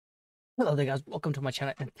Hello there guys, welcome to my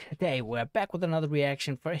channel, and today we're back with another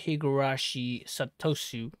reaction for Higurashi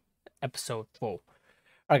Sotsu episode 4.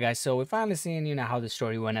 Alright guys, so we're finally seeing, how the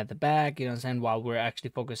story went at the back, what I'm saying, while we're actually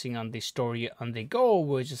focusing on the story on the go,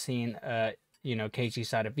 we're just seeing, Keiichi's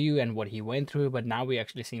side of view and what he went through, but now we're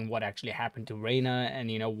actually seeing what actually happened to Rena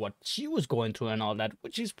and, what she was going through and all that,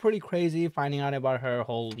 which is pretty crazy, finding out about her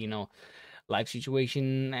whole, life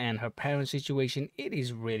situation and her parents' situation. It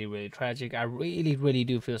is really, really tragic. I really, really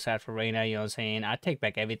do feel sad for Rena, you know what I'm saying? I take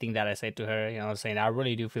back everything that I said to her, you know what I'm saying? I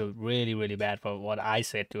really do feel really, really bad for what I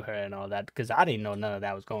said to her and all that, because I didn't know none of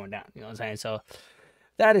that was going down, you know what I'm saying? So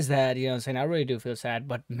that is that, you know what I'm saying? I really do feel sad,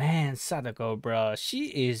 but man, Satoko, bro, she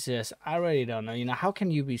is just, I really don't know, how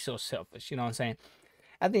can you be so selfish, you know what I'm saying?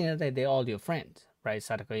 At the end of the day, they're all your friends, right,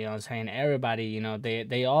 Satoko, you know what I'm saying? Everybody,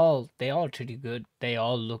 they all treat you good. They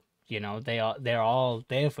all look, they're all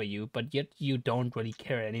there for you, but yet you don't really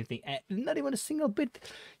care anything, not even a single bit.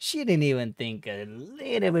 She didn't even think a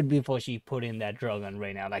little bit before she put in that drug on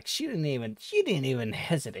Rena. Like she didn't even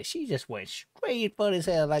hesitate. She just went straight for this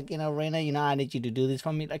head, like, Rena, I need you to do this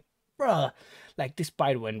for me. Like, bruh, like,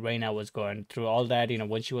 despite when Rena was going through all that,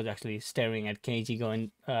 when she was actually staring at Keiichi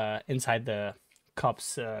going inside the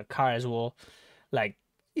cop's car as well, like,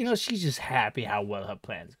 she's just happy how well her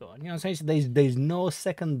plan's going. You know what I'm saying? So there's no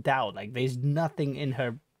second doubt. Like, there's nothing in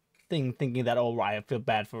her thing thinking that, oh, right, I feel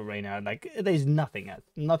bad for Reina. Like, there's nothing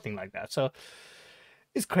like that. So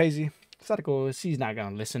it's crazy. Satoko, she's not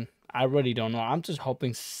gonna listen. I really don't know. I'm just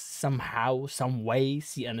hoping somehow, some way,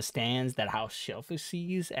 she understands that how selfish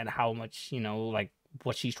she is and how much, like,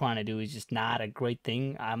 what she's trying to do is just not a great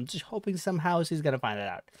thing. I'm just hoping somehow she's gonna find it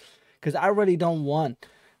out, because I really don't want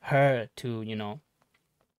her to,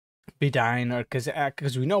 be dying, or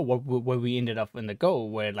because we know where we ended up in the go,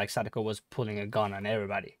 where like Satoko was pulling a gun on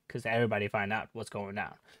everybody because everybody find out what's going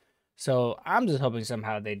down. So I'm just hoping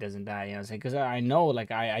somehow they doesn't die, you know what I'm saying? Because I know, like,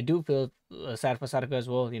 I do feel sad for Satoko as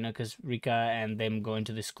well, because Rika and them going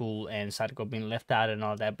to the school and Satoko being left out and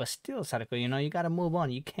all that. But still, Satoko, you gotta move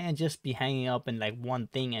on. You can't just be hanging up in like one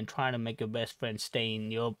thing and trying to make your best friend stay in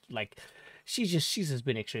your, like, she's just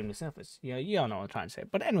been extremely selfish. You all know what I'm trying to say.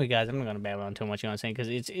 But anyway, guys, I'm not gonna babble on too much, you know what I'm saying? Because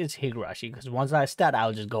it's Higurashi. Because once I start,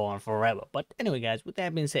 I'll just go on forever. But anyway, guys, with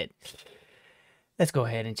that being said, let's go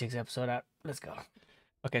ahead and check this episode out. Let's go.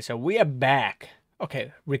 Okay, so we are back.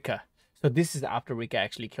 Okay, Rika. So this is after Rika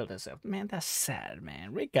actually killed herself. Man, that's sad,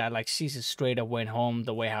 man. Rika, like, she just straight up went home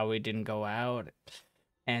the way how it didn't go out.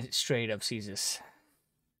 And straight up sees this.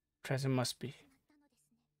 Present must be.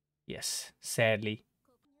 Yes, sadly.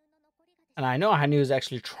 And I know Hanyu is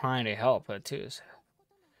actually trying to help her too.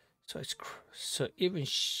 So it's so even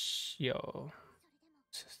yo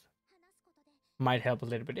might help a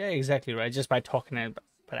little bit. Yeah, exactly right. Just by talking to,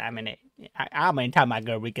 but I mean, how many times my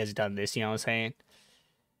girl Rika's done this? You know what I'm saying?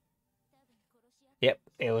 Yep,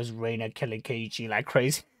 it was Rena killing Keiichi like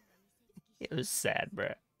crazy. It was sad,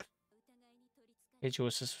 bro. Keiichi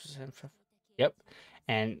was just, yep,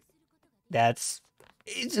 and that's,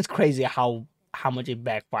 it's just crazy how much it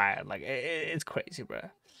backfired. Like, it's crazy, bro.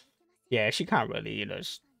 Yeah, she can't really,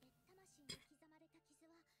 it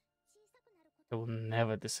will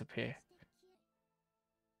never disappear.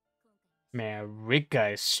 Man,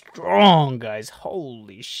 Rika is strong, guys.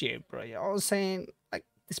 Holy shit, bro. You know what I'm saying? Like,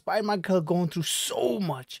 despite my girl going through so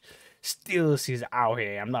much, still she's out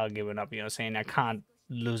here. I'm not giving up, you know what I'm saying? I can't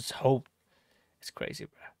lose hope. It's crazy,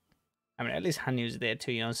 bro. I mean, at least Hanyu's there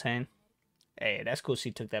too, you know what I'm saying? Hey, that's cool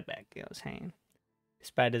she took that back, you know what I'm saying?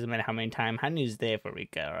 Despite, doesn't matter how many times, Hanyu's there for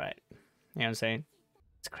Rika, alright? You know what I'm saying?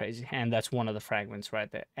 It's crazy. And that's one of the fragments right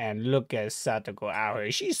there. And look at Satoko out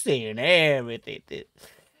here. She's seeing everything.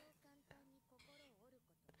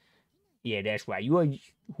 Yeah, that's right.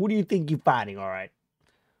 Who do you think you're fighting, alright?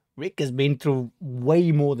 Rick has been through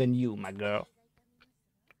way more than you, my girl.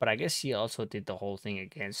 But I guess she also did the whole thing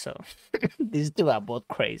again, so these two are both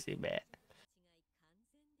crazy, man.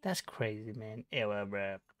 That's crazy, man. Ewa,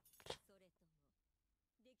 bro.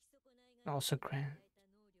 Also, grand.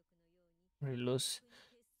 Really loose.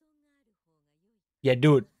 Yeah,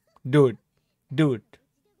 dude, dude.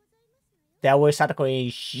 That way Satoko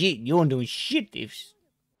ain't shit. You don't do shit if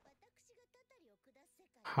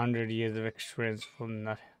 100 years of experience from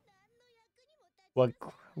nothing.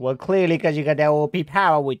 Well, clearly, because you got that OP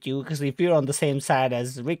power with you. Because if you're on the same side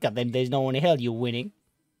as Rika, then there's no one in hell you're winning.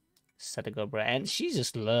 Satoko, bro, and she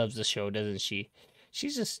just loves the show, doesn't she?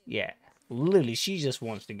 She's just, yeah, literally, she just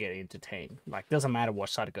wants to get entertained. Like, doesn't matter what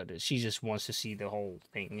Satoko does. She just wants to see the whole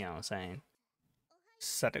thing. You know what I'm saying?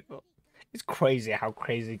 Satoko. It's crazy how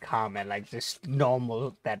crazy calm and like just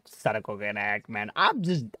normal that Satoko can act, man.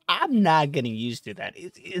 I'm not getting used to that.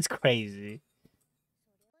 It's crazy.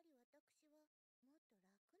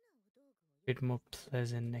 bit more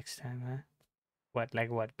pleasant next time, huh? What,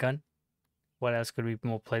 like what, gun? What else could be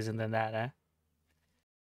more pleasant than that, huh?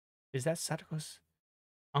 Is that Satoko's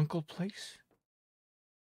uncle place?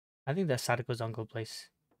 I think that's Satoko's uncle place.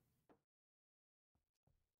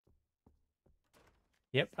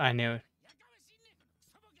 Yep, I knew it.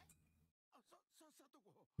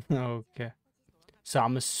 Okay. So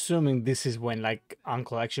I'm assuming this is when like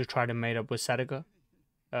uncle actually tried to mate up with Satoko.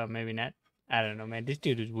 Maybe not. I don't know, man. This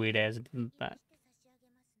dude is weird as that.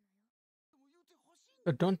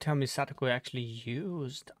 But don't tell me Satoko actually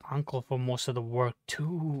used uncle for most of the work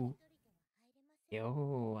too.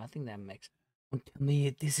 Yo, I think that makes. Don't tell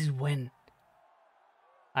me this is when.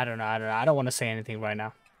 I don't know. I don't want to say anything right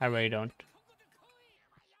now. I really don't.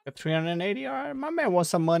 Got 380. All right, my man wants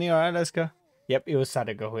some money. All right, let's go. Yep, it was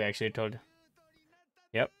Satoko who actually told him.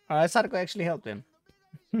 Yep. All right, Satoko actually helped him.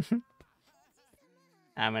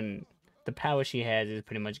 I mean, the power she has is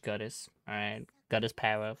pretty much goddess. All right, goddess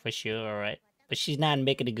power for sure. All right, but she's not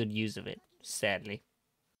making a good use of it, sadly.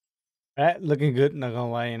 All right, looking good. Not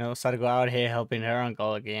gonna lie, you know, Satoko out here helping her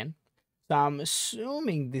uncle again. So I'm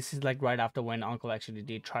assuming this is like right after when uncle actually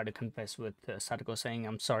did try to confess with Satoko saying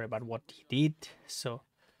I'm sorry about what he did. So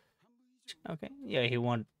okay, yeah, he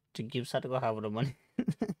wanted to give Satoko half of the money.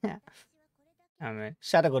 I mean,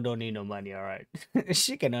 Satoko don't need no money, all right.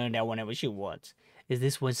 She can earn that whenever she wants. Is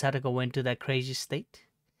this when Satoko went to that crazy state?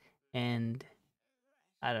 And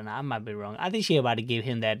I don't know, I might be wrong. I think she about to give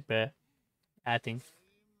him that, bruh. I think.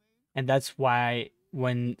 And that's why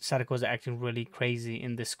when Satoko was acting really crazy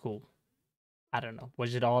in the school, I don't know,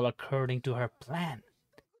 was it all according to her plan?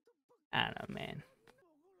 I don't know, man.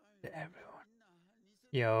 Everyone.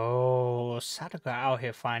 Yo, Satoko out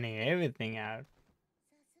here finding everything out.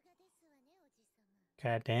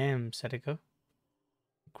 God damn, Satoko.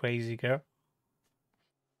 Crazy girl.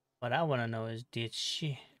 What I want to know is, did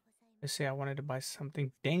she? Let's say I wanted to buy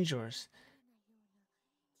something dangerous.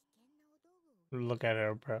 Look at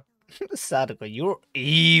her, bro. Satoko, you're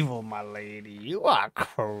evil, my lady. You are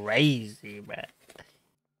crazy, man.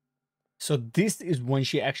 So this is when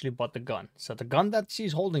she actually bought the gun. So the gun that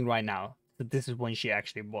she's holding right now, this is when she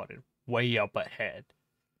actually bought it. Way up ahead.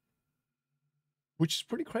 Which is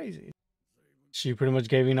pretty crazy. She pretty much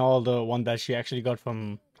gave in all the one that she actually got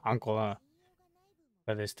from Uncle,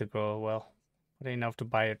 for this to grow well. But enough to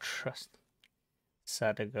buy a trust.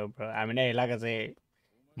 Satoko, bro. I mean, hey, like I say,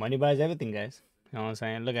 money buys everything, guys. You know what I'm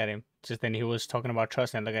saying? Look at him. Just then he was talking about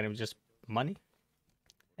trust, and look at him, just money.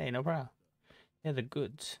 Hey, no problem. Yeah, the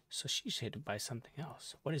goods. So she's here to buy something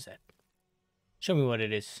else. What is that? Show me what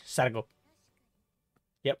it is. Satoko.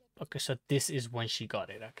 Yep. Okay, so this is when she got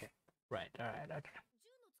it. Okay. Right. All right. Okay.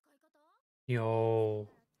 Yo.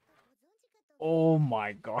 Oh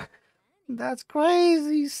my god. That's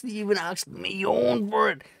crazy. Steven asked me on for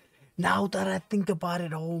it. Now that I think about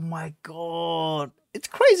it, oh my god. It's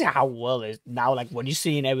crazy how well it's now, like when you're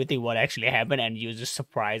seeing everything what actually happened and you're just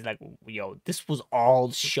surprised, like, yo, this was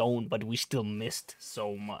all shown, but we still missed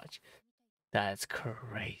so much. That's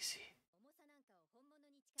crazy.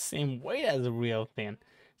 Same weight as a real thing.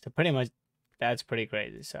 So pretty much that's pretty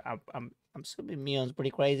crazy. So I'm assuming Mion's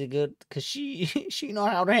pretty crazy good because she she know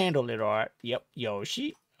how to handle it, alright. Yep, yo,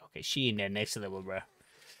 she in that next level, bro.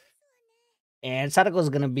 And Satoko's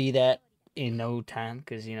gonna be that in no time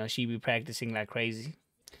because you know she be practicing like crazy.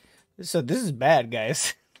 So this is bad,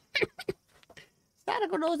 guys.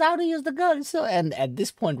 Satoko knows how to use the gun. So and at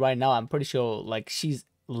this point right now, I'm pretty sure like she's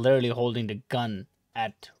literally holding the gun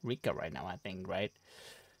at Rika right now. I think right.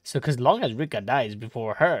 So because long as Rika dies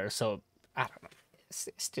before her, so I don't know.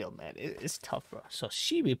 Still, man, it's tough, bro. So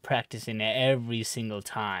she be practicing it every single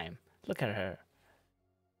time. Look at her.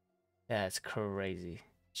 That's crazy.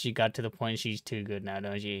 She got to the point she's too good now,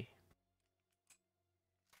 don't she?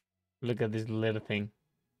 Look at this little thing.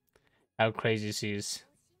 How crazy she is.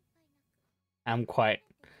 I'm quite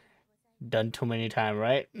done too many times,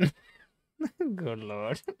 right? Good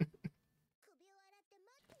lord.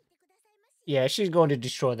 Yeah, she's going to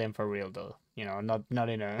destroy them for real, though. You know, not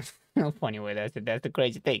in a funny way. That's the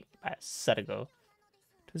crazy thing. Satoko.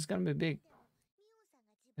 This is gonna be big.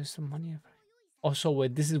 There's some money. Also,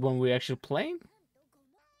 wait, this is when we're actually playing?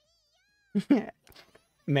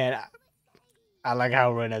 Man, I like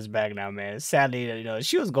how Rena's back now, man. Sadly, you know,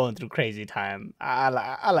 she was going through crazy time.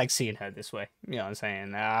 I like seeing her this way. You know what I'm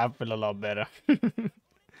saying? I feel a lot better.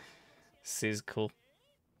 She's cool.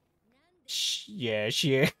 Yeah,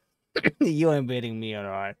 she... You ain't beating me,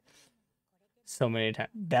 alright. So many times.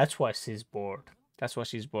 That's why she's bored. That's why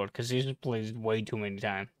she's bored. Because she's played way too many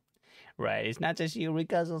times. Right. It's not just you.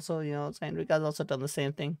 Rika's also, you know what I'm saying? Rika's also done the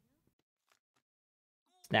same thing.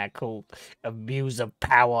 It's not cool. Abuse of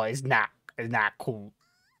power is not It's not cool.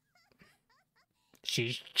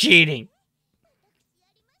 She's cheating.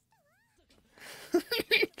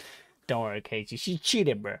 Don't worry, Casey. She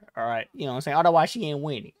cheated, bro. Alright? You know what I'm saying? Otherwise, she ain't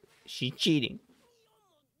winning. She cheating.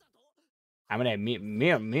 I mean,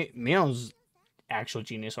 Mion's actual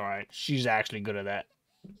genius, alright. She's actually good at that.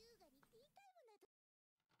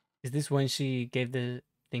 Is this when she gave the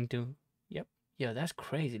thing to? Yep. Yo, that's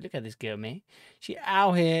crazy. Look at this girl, man. She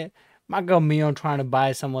out here. My girl Mion trying to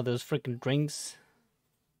buy some of those freaking drinks.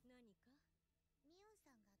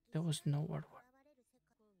 There was no word.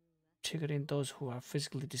 Triggering those who are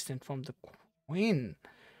physically distant from the queen.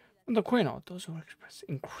 From the queen, or those who express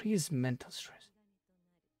increased mental stress.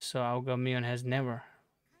 So our girl Mion has never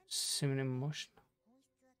seen emotion.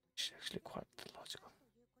 She's actually quite logical.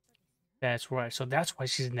 That's right. So that's why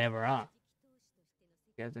she's never on.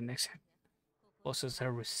 Yeah, the next also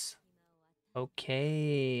service.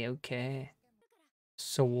 Okay, okay.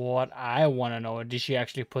 So what I want to know, did she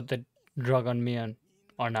actually put the drug on Mion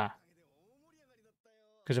or not?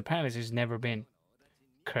 Because apparently she's never been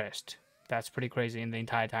cursed. That's pretty crazy in the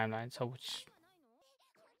entire timeline. So which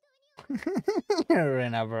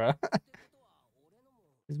Rena, bro.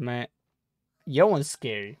 This man, yo one's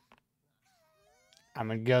scary. I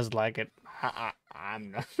mean, girls like it.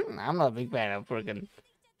 I'm not, I'm not a big fan of freaking.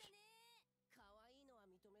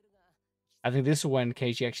 I think this is when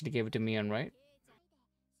Keiichi actually gave it to Mion, right?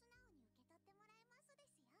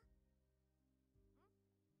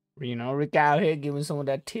 You know, Rika out here giving some of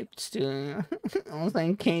that tips to I'm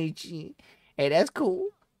saying Keiichi. Hey, that's cool.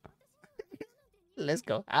 Let's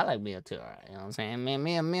go. I like Mion too, alright. You know what I'm saying? Man,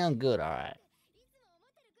 Mion good, alright.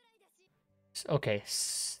 Okay,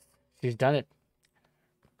 she's done it.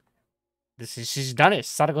 She's done it.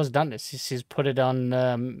 Satoko's done this. She's put it on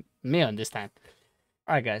Mion this time.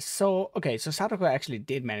 Alright, guys. So, okay, so Satoko actually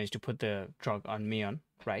did manage to put the drug on Mion,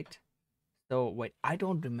 right? So, wait, I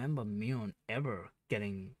don't remember Mion ever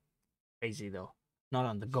getting crazy, though. Not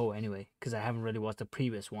on the go, anyway, because I haven't really watched the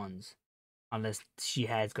previous ones. Unless she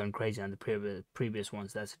has gone crazy on the previous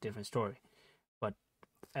ones, that's a different story. But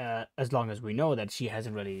as long as we know that she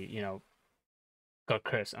hasn't really, you know, got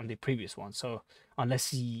cursed on the previous one. So, unless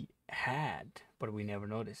she had, but we never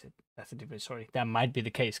noticed it, that's a different story. That might be the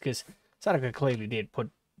case, because Satoko clearly did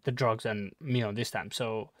put the drugs on Mion this time.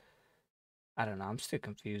 So, I don't know. I'm still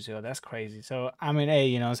confused. Yo, that's crazy. So, I mean, hey,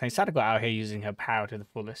 you know what I'm saying? Satoko out here using her power to the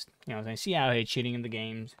fullest. You know what I'm saying? She out here cheating in the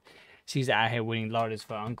games. She's out here winning lotteries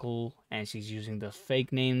for Uncle. And she's using the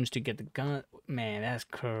fake names to get the gun. Man, that's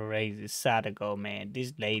crazy. Satoko, man.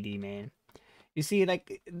 This lady, man. You see,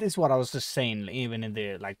 like, this is what I was just saying, even in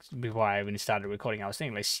the, like, before I even started recording. I was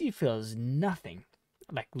saying, like, she feels nothing.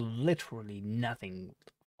 Like, literally nothing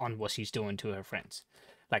on what she's doing to her friends.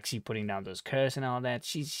 Like, she putting down those curses and all that.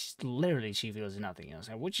 She's literally, she feels nothing, you know what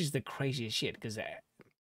I'm saying? Which is the craziest shit, because,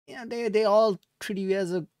 you know, they all treat you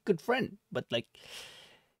as a good friend. But, like,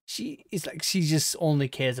 she just only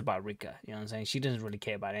cares about Rika, you know what I'm saying? She doesn't really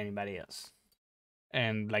care about anybody else.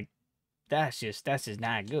 And, like, that's just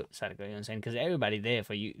not good, Satoko, you know what I'm saying? Because everybody there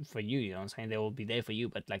for you, you know what I'm saying? They will be there for you,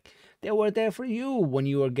 but, like, they were there for you when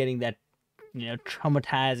you were getting that, you know,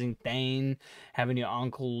 traumatizing thing, having your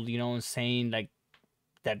uncle, you know what I'm saying, like,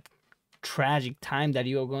 that tragic time that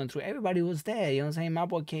you were going through. Everybody was there, you know what I'm saying? My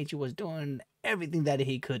boy Keiichi was doing everything that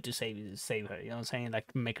he could to save her, you know what I'm saying?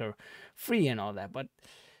 Like, make her free and all that, but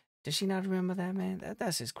does she not remember that, man?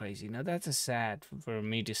 That's just crazy, you know? That's just sad for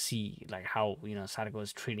me to see, like, how, you know, Satoko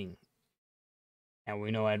is treating. And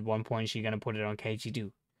we know at one point she's gonna put it on Keiichi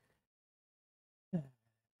too.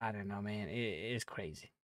 I don't know, man. It's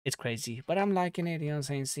crazy. It's crazy. But I'm liking it, you know what I'm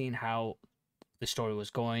saying? Seeing how the story was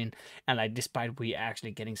going. And, like, despite we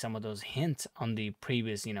actually getting some of those hints on the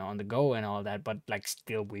previous, you know, on the go and all that, but, like,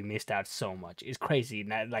 still we missed out so much. It's crazy.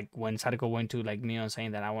 Like, when Satoko went to, like, Mion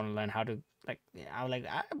saying that I want to learn how to, like, I was like,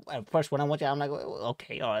 at first when I watched it, I'm like,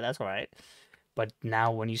 okay, all right, that's all right. But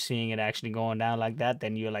now when you're seeing it actually going down like that,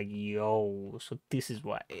 then you're like, yo, so this is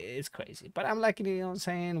why. It's crazy. But I'm liking it, you know what I'm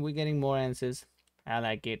saying? We're getting more answers. I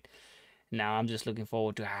like it. Now I'm just looking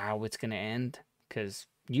forward to how it's going to end. Because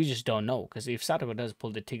you just don't know. Because if Satoko does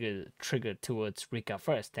pull the trigger towards Rika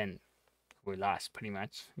first, then we lost pretty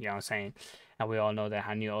much. You know what I'm saying? And we all know that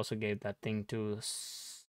Hanyu also gave that thing to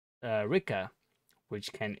Rika,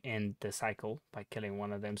 which can end the cycle by killing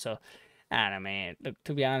one of them. So, I don't know, man. Look,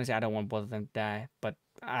 to be honest, I don't want both of them to die. But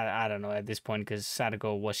I don't know at this point, because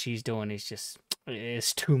Satoko, what she's doing is just,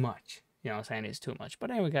 it's too much. You know what I'm saying? It's too much.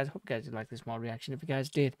 But anyway, guys, hope you guys did like this small reaction. If you guys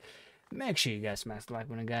did, make sure you guys smash the like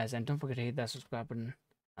button, guys. And don't forget to hit that subscribe button.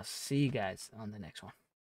 I'll see you guys on the next one.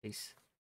 Peace.